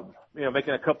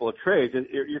couple of trades.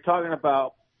 You're talking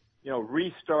about,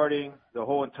 restarting the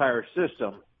whole entire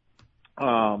system,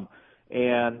 and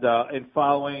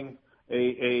following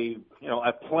a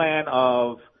plan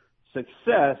of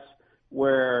success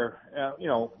where,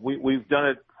 we've done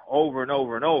it over and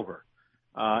over and over.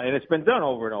 And it's been done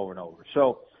over and over and over.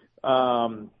 So,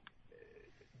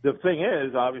 the thing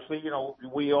is, obviously, you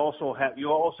also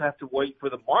have to wait for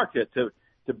the market to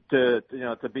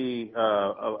be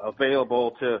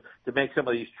available to make some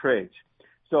of these trades.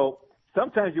 So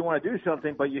sometimes you want to do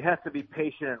something, but you have to be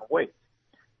patient and wait.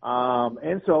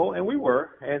 And we were.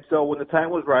 And so when the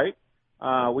time was right,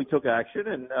 we took action,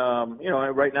 and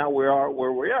right now we are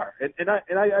where we are. And I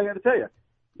got to tell you,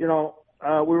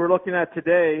 we were looking at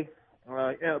today.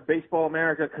 Baseball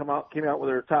America came out with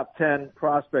their top 10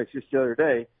 prospects just the other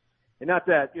day, and not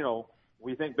that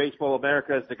we think Baseball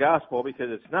America is the gospel, because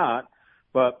it's not.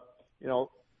 But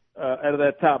out of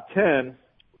that top 10,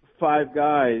 5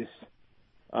 guys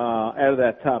out of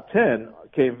that top 10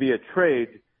 came via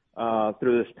trade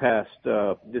through this past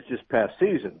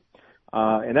season.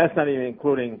 And that's not even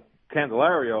including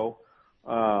Candelario,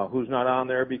 who's not on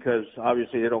there because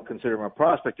obviously they don't consider him a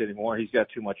prospect anymore. He's got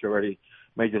too much already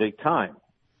major league time.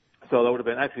 So that would have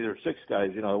been, actually there were 6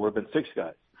 guys, it would have been 6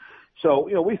 guys. So,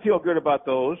 we feel good about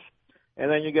those. And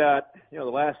then you got, the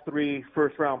last 3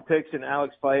 first round picks in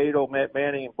Alex Faedo, Matt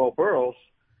Manning, and Bo Burrows.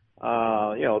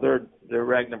 They're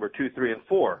ranked number 2, 3, and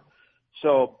 4.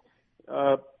 So,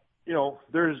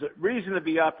 there's reason to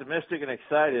be optimistic and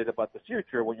excited about the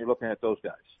future when you're looking at those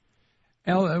guys.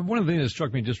 Al, one of the things that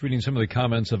struck me just reading some of the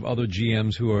comments of other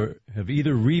GMs who have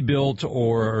either rebuilt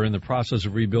or are in the process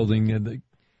of rebuilding,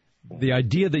 the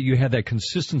idea that you had that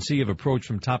consistency of approach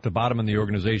from top to bottom in the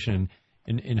organization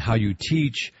in how you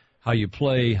teach, how you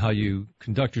play, how you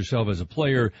conduct yourself as a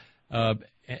player,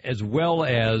 as well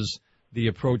as the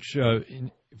approach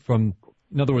from,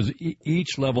 in other words,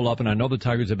 each level up, and I know the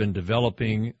Tigers have been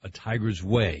developing a Tigers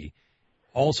way,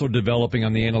 also developing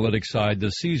on the analytics side the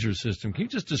Caesar system. Can you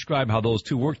just describe how those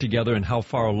two work together and how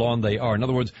far along they are? In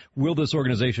other words, will this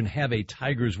organization have a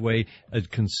Tigers way, a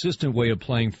consistent way of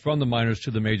playing from the minors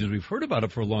to the majors? We've heard about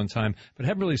it for a long time, but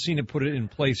haven't really seen it put it in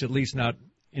place, at least not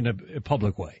in a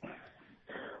public way.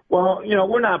 Well,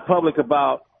 we're not public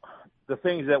about the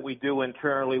things that we do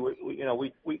internally.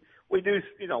 We do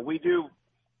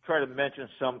try to mention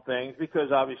some things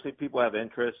because obviously people have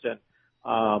interest, and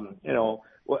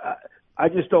I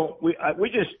just don't. We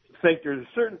just think there's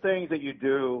certain things that you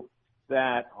do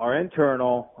that are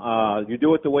internal. You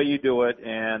do it the way you do it,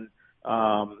 and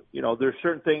there's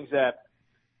certain things that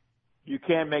you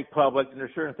can make public, and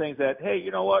there's certain things that, hey,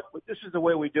 you know what, this is the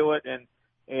way we do it, and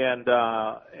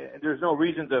there's no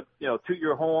reason to toot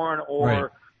your horn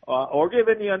or give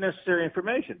any unnecessary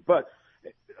information. But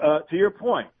to your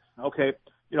point, okay,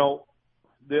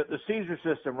 the Caesar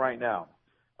system right now.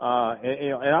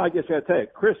 And I guess I got to tell you,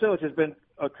 Chris Ilitch has been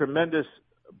a tremendous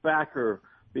backer,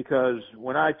 because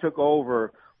when I took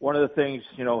over, one of the things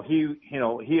he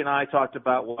and I talked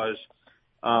about was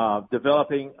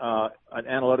developing an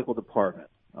analytical department.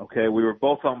 Okay, we were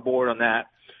both on board on that,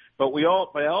 but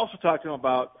I also talked to him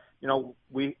about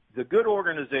the good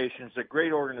organizations, the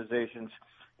great organizations,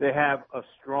 they have a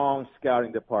strong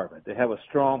scouting department, they have a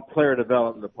strong player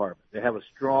development department, they have a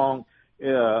strong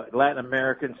Latin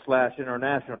American /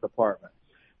 international department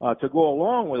to go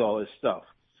along with all this stuff.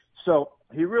 So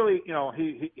he really,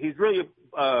 he's really,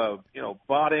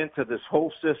 bought into this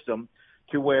whole system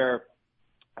to where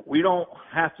we don't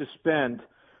have to spend,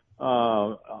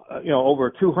 over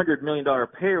a $200 million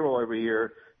payroll every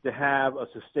year to have a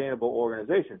sustainable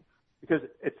organization, because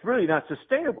it's really not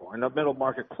sustainable in a middle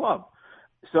market club.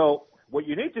 So what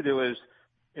you need to do is,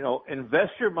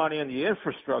 invest your money in the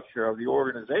infrastructure of the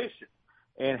organization.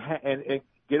 And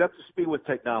get up to speed with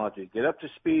technology, get up to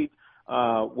speed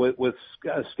with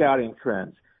scouting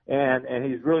trends, and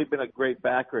he's really been a great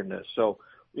backer in this. So,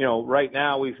 right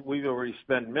now we've already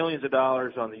spent millions of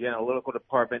dollars on the analytical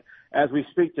department. As we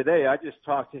speak today, I just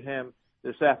talked to him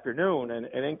this afternoon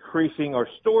and increasing our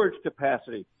storage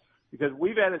capacity, because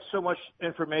we've added so much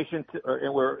information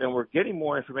and we're getting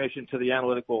more information to the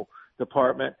analytical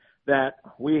department that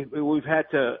we've had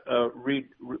to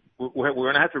we're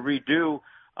going to have to redo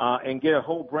and get a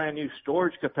whole brand new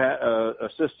storage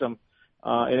system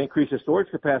and increase the storage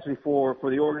capacity for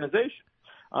the organization.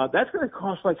 That's going to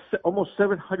cost like almost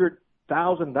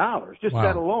 $700,000 just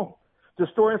that alone, to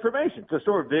store information, to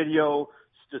store video,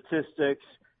 statistics,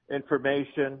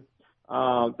 information.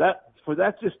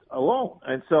 That just alone.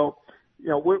 And so,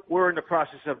 we're in the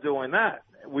process of doing that.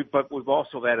 But we've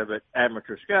also added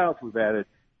amateur scouts. We've added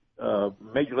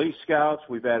major league scouts.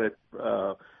 We've added,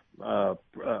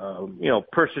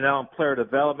 personnel and player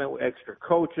development with extra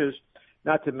coaches.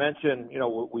 Not to mention,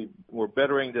 we're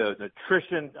bettering the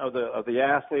nutrition of the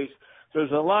athletes. So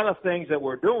there's a lot of things that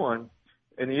we're doing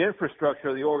in the infrastructure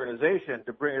of the organization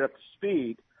to bring it up to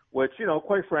speed, which,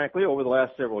 quite frankly, over the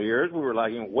last several years, we were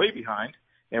lagging way behind.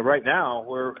 And right now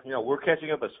we're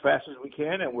catching up as fast as we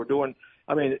can, and we're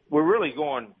really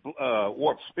going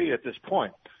warp speed at this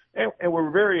point. And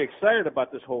we're very excited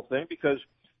about this whole thing because,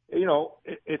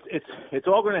 it's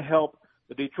all going to help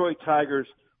the Detroit Tigers,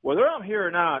 whether I'm here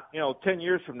or not, 10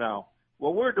 years from now.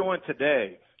 What we're doing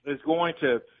today is going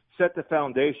to set the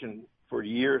foundation for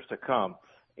years to come.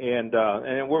 And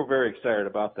we're very excited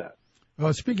about that.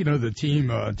 Speaking of the team,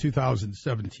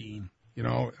 2017,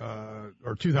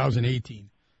 or 2018,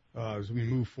 as we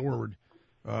move forward,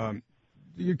 a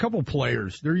couple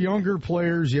players. They're younger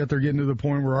players, yet they're getting to the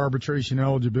point where arbitration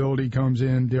eligibility comes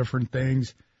in, different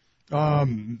things.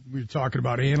 We're talking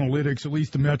about analytics, at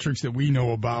least the metrics that we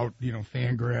know about,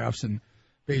 Fangraphs and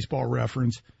Baseball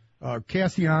Reference.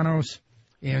 Castellanos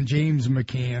and James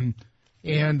McCann,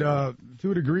 and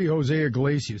to a degree, Jose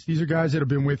Iglesias. These are guys that have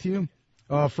been with you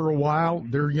for a while.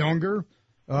 They're younger.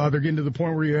 They're getting to the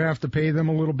point where you have to pay them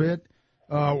a little bit.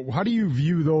 How do you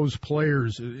view those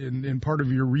players in part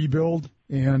of your rebuild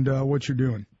and what you're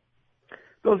doing?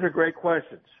 Those are great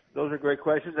questions.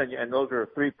 And those are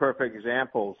three perfect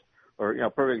examples,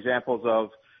 of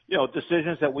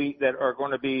decisions that are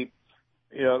going to be,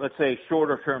 let's say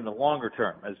shorter term than longer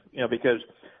term, because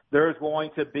there's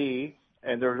going to be,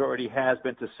 and there already has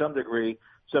been to some degree,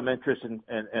 some interest in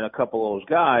a couple of those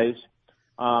guys.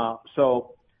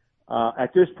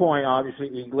 At this point,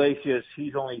 obviously, Iglesias,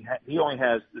 he only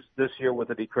has this year with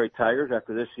the Detroit Tigers.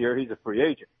 After this year, he's a free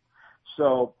agent.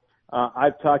 So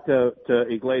I've talked to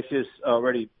Iglesias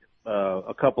already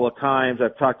a couple of times.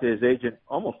 I've talked to his agent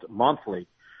almost monthly,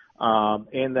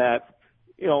 in that,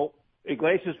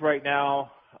 Iglesias right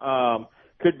now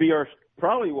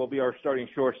probably will be our starting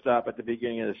shortstop at the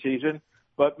beginning of the season,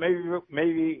 but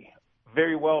maybe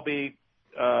very well be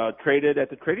traded at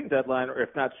the trading deadline, or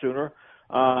if not sooner,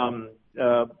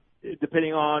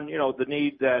 depending on the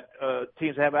need that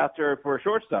teams have out there for a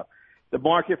shortstop. The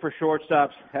market for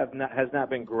shortstops has not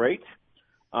been great.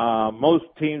 Most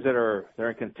teams that are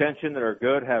in contention that are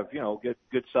good have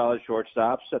good solid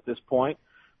shortstops at this point.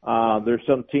 There's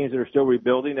some teams that are still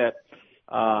rebuilding that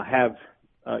have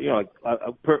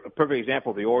a perfect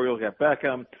example. The Orioles got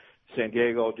Beckham. San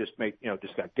Diego just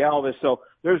got Galvis. So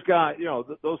there's guys,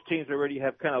 those teams already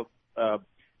have kind of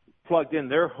plugged in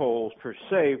their holes per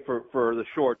se for the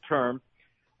short term.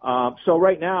 So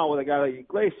right now with a guy like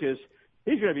Iglesias,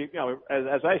 he's going to be,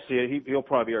 as I see it, he'll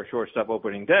probably be our shortstop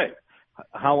opening day.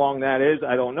 How long that is,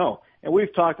 I don't know. And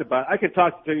we've talked about, I could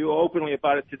talk to you openly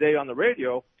about it today on the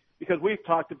radio because we've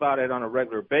talked about it on a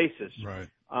regular basis. Right.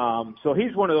 So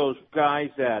he's one of those guys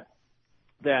that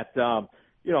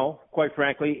quite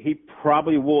frankly, he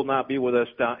probably will not be with us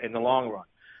in the long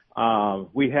run.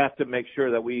 We have to make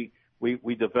sure that we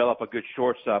develop a good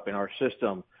shortstop in our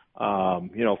system,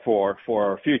 for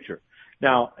our future.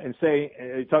 Now,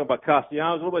 you talk about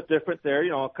Castellanos, a little bit different there.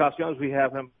 Castellanos, we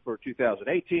have him for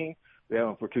 2018. We have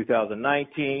him for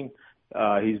 2019.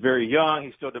 He's very young.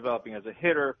 He's still developing as a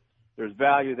hitter. There's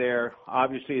value there.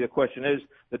 Obviously, the question is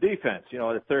the defense.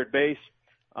 At third base,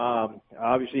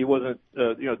 obviously he wasn't,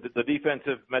 the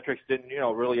defensive metrics didn't,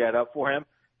 really add up for him.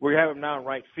 We have him now in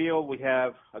right field. We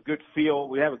have a good feel.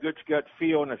 We have a good gut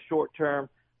feel in the short term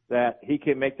that he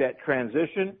can make that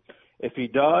transition. If he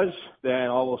does, then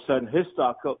all of a sudden his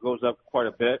stock goes up quite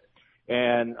a bit.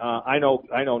 And I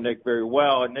know Nick very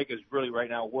well, and Nick is really right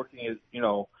now working his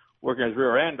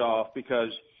rear end off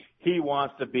because he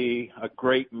wants to be a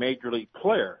great major league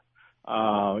player.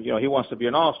 He wants to be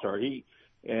an all-star.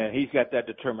 And he's got that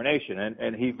determination,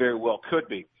 and he very well could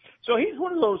be. So he's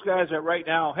one of those guys that right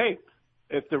now, hey,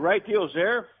 if the right deal's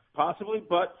there, possibly,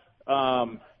 but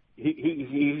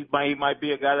he might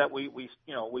be a guy that we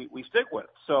stick with.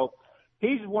 So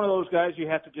he's one of those guys you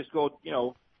have to just go,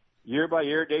 year by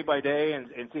year, day by day,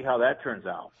 and see how that turns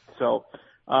out. So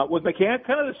with McCann,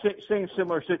 kind of the same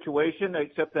similar situation,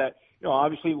 except that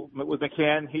obviously with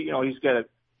McCann, he's got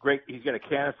a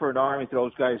cannon for an arm. He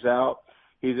throws guys out.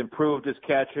 He's improved his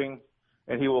catching,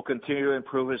 and he will continue to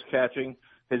improve his catching.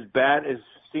 His bat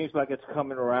seems like it's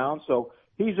coming around. So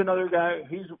he's another guy.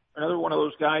 He's another one of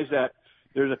those guys that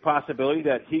there's a possibility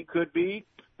that he could be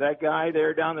that guy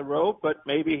there down the road. But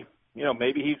maybe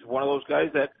he's one of those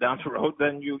guys that down the road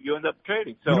then you end up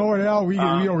trading. So you know what, Al?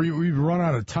 We've run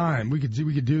out of time. We could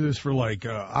do this for like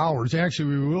hours.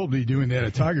 Actually, we will be doing that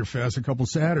at Tiger Fest a couple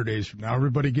Saturdays from now.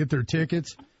 Everybody get their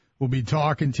tickets. We'll be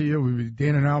talking to you.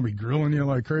 Dan and I will be grilling you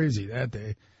like crazy that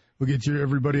day. We'll get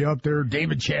everybody up there,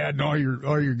 David, Chad, and all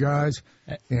your guys,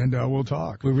 and we'll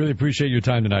talk. We really appreciate your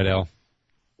time tonight, Al.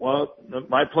 Well,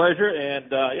 my pleasure,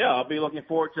 and I'll be looking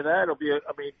forward to that.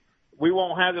 we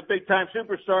won't have the big-time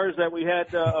superstars that we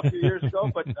had a few years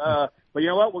ago, but you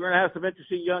know what? We're going to have some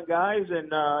interesting young guys, and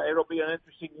it'll be an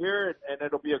interesting year, and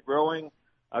it'll be a growing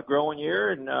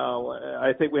year, and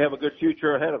I think we have a good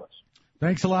future ahead of us.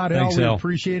 Thanks a lot, Al. We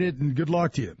appreciate it, and good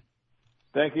luck to you.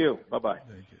 Tk you. Bye-bye.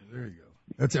 Thank you. There you go.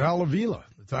 That's Al Avila,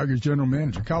 the Tigers general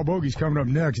manager. Kyle Bogey's coming up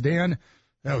next. Dan,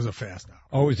 that was a fast hour.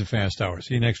 Always a fast hour.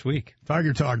 See you next week.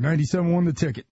 Tiger Talk, 97.1 The Ticket.